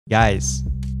Guys,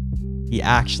 he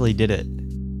actually did it.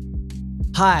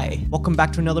 Hi, welcome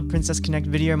back to another Princess Connect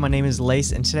video. My name is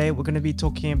Lace, and today we're going to be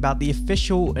talking about the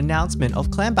official announcement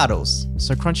of clan battles.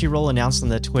 So Crunchyroll announced on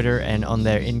their Twitter and on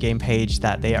their in-game page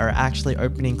that they are actually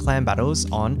opening clan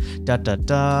battles on the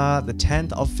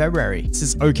 10th of February. This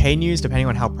is okay news depending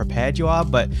on how prepared you are,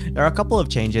 but there are a couple of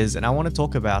changes and I want to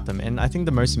talk about them. And I think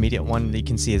the most immediate one that you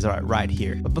can see is right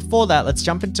here. But before that, let's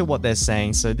jump into what they're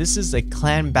saying. So this is a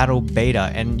clan battle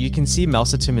beta, and you can see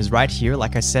Melsatum is right here.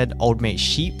 Like I said, old mate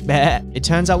sheep. It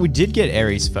turns out we did get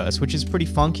Ares first, which is pretty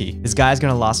funky. This guy's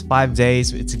gonna last 5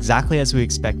 days. It's exactly as we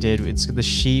expected. It's the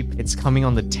sheep. It's coming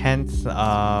on the 10th.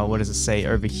 What does it say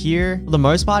over here? For the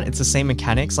most part, it's the same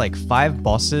mechanics, like 5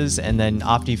 bosses, and then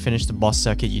after you finish the boss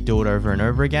circuit, you do it over and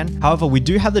over again. However, we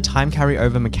do have the time carry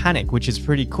over mechanic, which is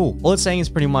pretty cool. All it's saying is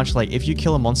pretty much like if you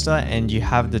kill a monster and you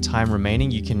have the time remaining,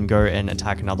 you can go and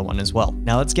attack another one as well.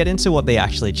 Now let's get into what they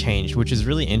actually changed, which is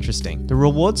really interesting. The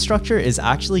reward structure is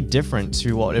actually different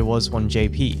to what it was on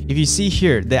JP. If you see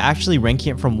here, they're actually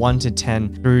ranking it from 1 to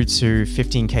 10 through to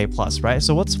 15k plus, right?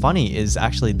 So what's funny is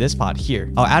actually this part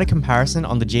here. I'll add a comparison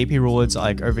on the JP rewards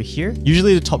like over here.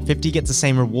 Usually the top 50 gets the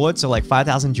same reward, so like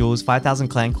 5,000 jewels, 5,000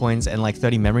 clan coins, and like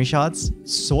 30 memory shards.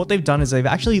 So what they've done is they've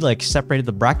actually like separated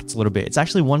the brackets a little bit. It's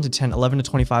actually 1 to 10, 11 to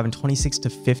 25, and 26 to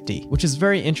 50, which is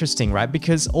very interesting, right?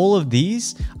 Because all of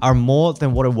these are more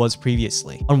than what it was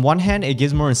previously. On one hand, it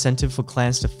gives more incentive for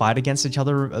clans to fight against each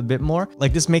other a bit more.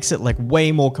 Like this makes it like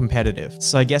way more competitive.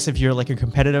 So I guess if you're like a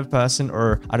competitive person,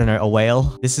 or I don't know, a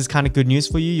whale, this is kind of good news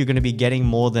for you. You're going to be getting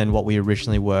more than what we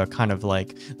originally were kind of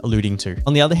like alluding to.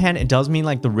 On the other hand, it does mean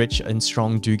like the rich and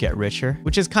strong do get richer,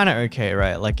 which is kind of okay,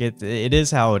 right? Like it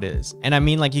is how it is. And I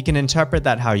mean, like you can interpret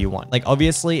that how you want. Like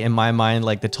obviously in my mind,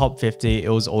 like the top 50, it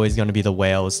was always going to be the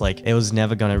whales. Like it was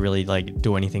never going to really like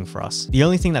do anything for us. The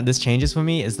only thing that this changes for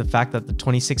me is the fact that the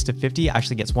 26 to 50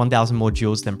 actually gets 1,000 more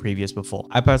jewels than previous before.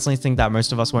 I personally think that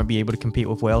most of us won't be able to compete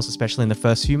with whales, especially in the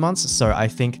first few months. So I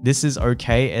think this is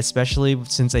okay, especially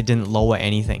since they didn't lower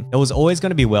anything. There was always going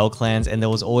to be whale clans, and there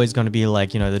was always going to be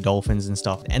like, you know, the dolphins and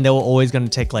stuff. And they were always going to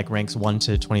take like ranks 1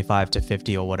 to 25 to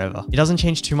 50 or whatever. It doesn't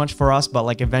change too much for us, but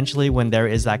like eventually when there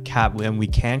is that cap when we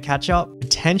can catch up,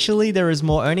 potentially there is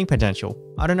more earning potential.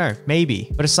 I don't know,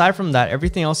 maybe. But aside from that,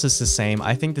 everything else is the same.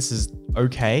 I think this is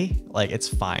okay. Like it's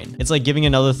fine. It's like giving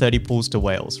another 30 pulls to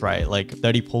whales, right? Like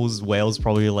 30 pulls, whales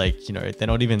probably like, you know, they're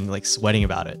not even like sweating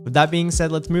about it. With that being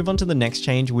said, let's move on to the next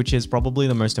change, which is probably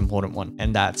the most important one.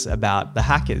 And that's about the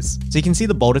hackers. So you can see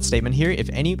the bolded statement here. If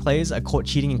any players are caught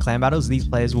cheating in clan battles, these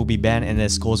players will be banned and their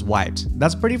scores wiped.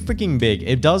 That's pretty freaking big.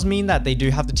 It does mean that they do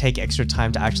have to take extra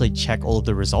time to actually check all of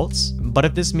the results. But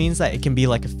if this means that it can be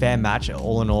like a fair match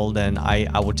all in all, then I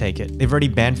would take it. They've already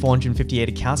banned 458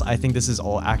 accounts. I think this is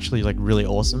all actually like really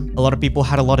awesome. A lot of people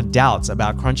had a lot of doubts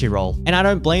about Crunchyroll, and I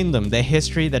don't blame them. Their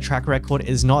history, their track record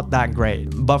is not that great.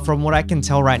 But from what I can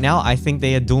tell right now, I think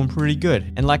they are doing pretty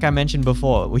good. And like I mentioned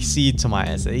before, we see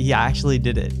Tomias. He actually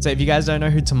did it. So if you guys don't know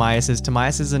who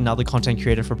Tomias is another content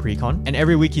creator for priconne. And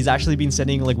every week he's actually been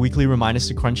sending like weekly reminders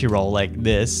to Crunchyroll like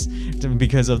this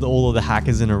because of all of the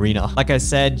hackers in Arena. Like I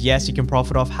said, yes, you can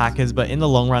profit off hackers, but in the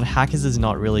long run, hackers is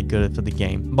not really good for the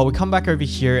game. But we come back over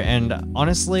here, and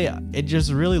honestly, it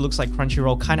just really looks like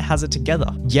Crunchyroll kind of has it together.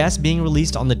 Yes, being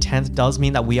released on the 10th does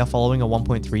mean that we are following a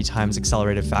 1.3 times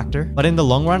accelerated factor, but in the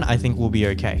long run, I think we'll be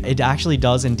okay. It actually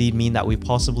does indeed mean that we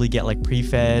possibly get like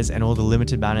pre-fairs and all the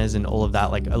limited banners and all of that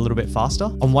like a little bit faster.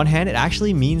 On one hand, it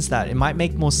actually means that it might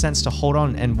make more sense to hold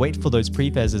on and wait for those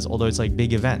pre-fairs or those like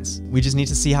big events. We just need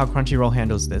to see how Crunchyroll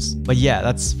handles this. But yeah,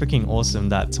 that's freaking awesome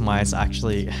that Tomias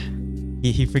actually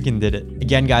He freaking did it.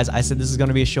 Again, guys, I said this is going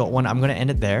to be a short one. I'm going to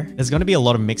end it there. There's going to be a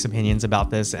lot of mixed opinions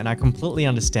about this, and I completely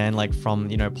understand, like, from,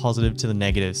 you know, positive to the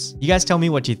negatives. You guys tell me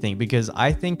what you think, because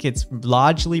I think it's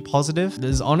largely positive.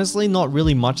 There's honestly not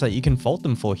really much that you can fault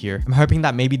them for here. I'm hoping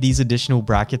that maybe these additional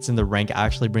brackets in the rank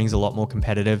actually brings a lot more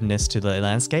competitiveness to the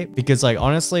landscape, because, like,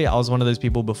 honestly, I was one of those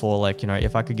people before, like, you know,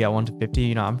 if I could get 1 to 50,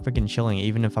 you know, I'm freaking chilling.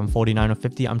 Even if I'm 49 or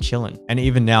 50, I'm chilling. And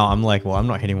even now, I'm like, well, I'm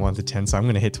not hitting 1 to 10, so I'm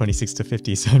going to hit 26 to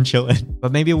 50, so I'm chilling.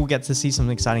 But maybe we'll get to see some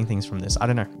exciting things from this. I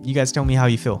don't know. You guys tell me how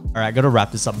you feel. All right, I gotta wrap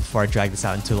this up before I drag this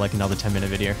out into like another 10-minute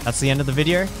video. That's the end of the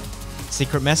video.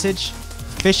 Secret message,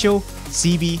 official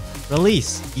CB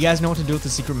release. You guys know what to do with the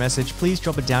secret message. Please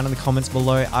drop it down in the comments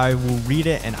below. I will read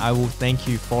it and I will thank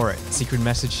you for it. The secret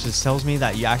message just tells me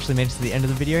that you actually made it to the end of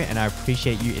the video, and I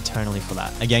appreciate you eternally for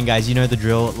that. Again, guys, you know the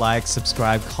drill. Like,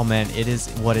 subscribe, comment. It is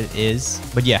what it is.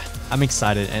 But yeah, I'm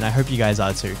excited and I hope you guys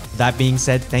are too. That being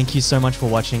said, thank you so much for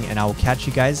watching, and I will catch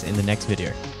you guys in the next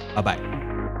video. Bye-bye.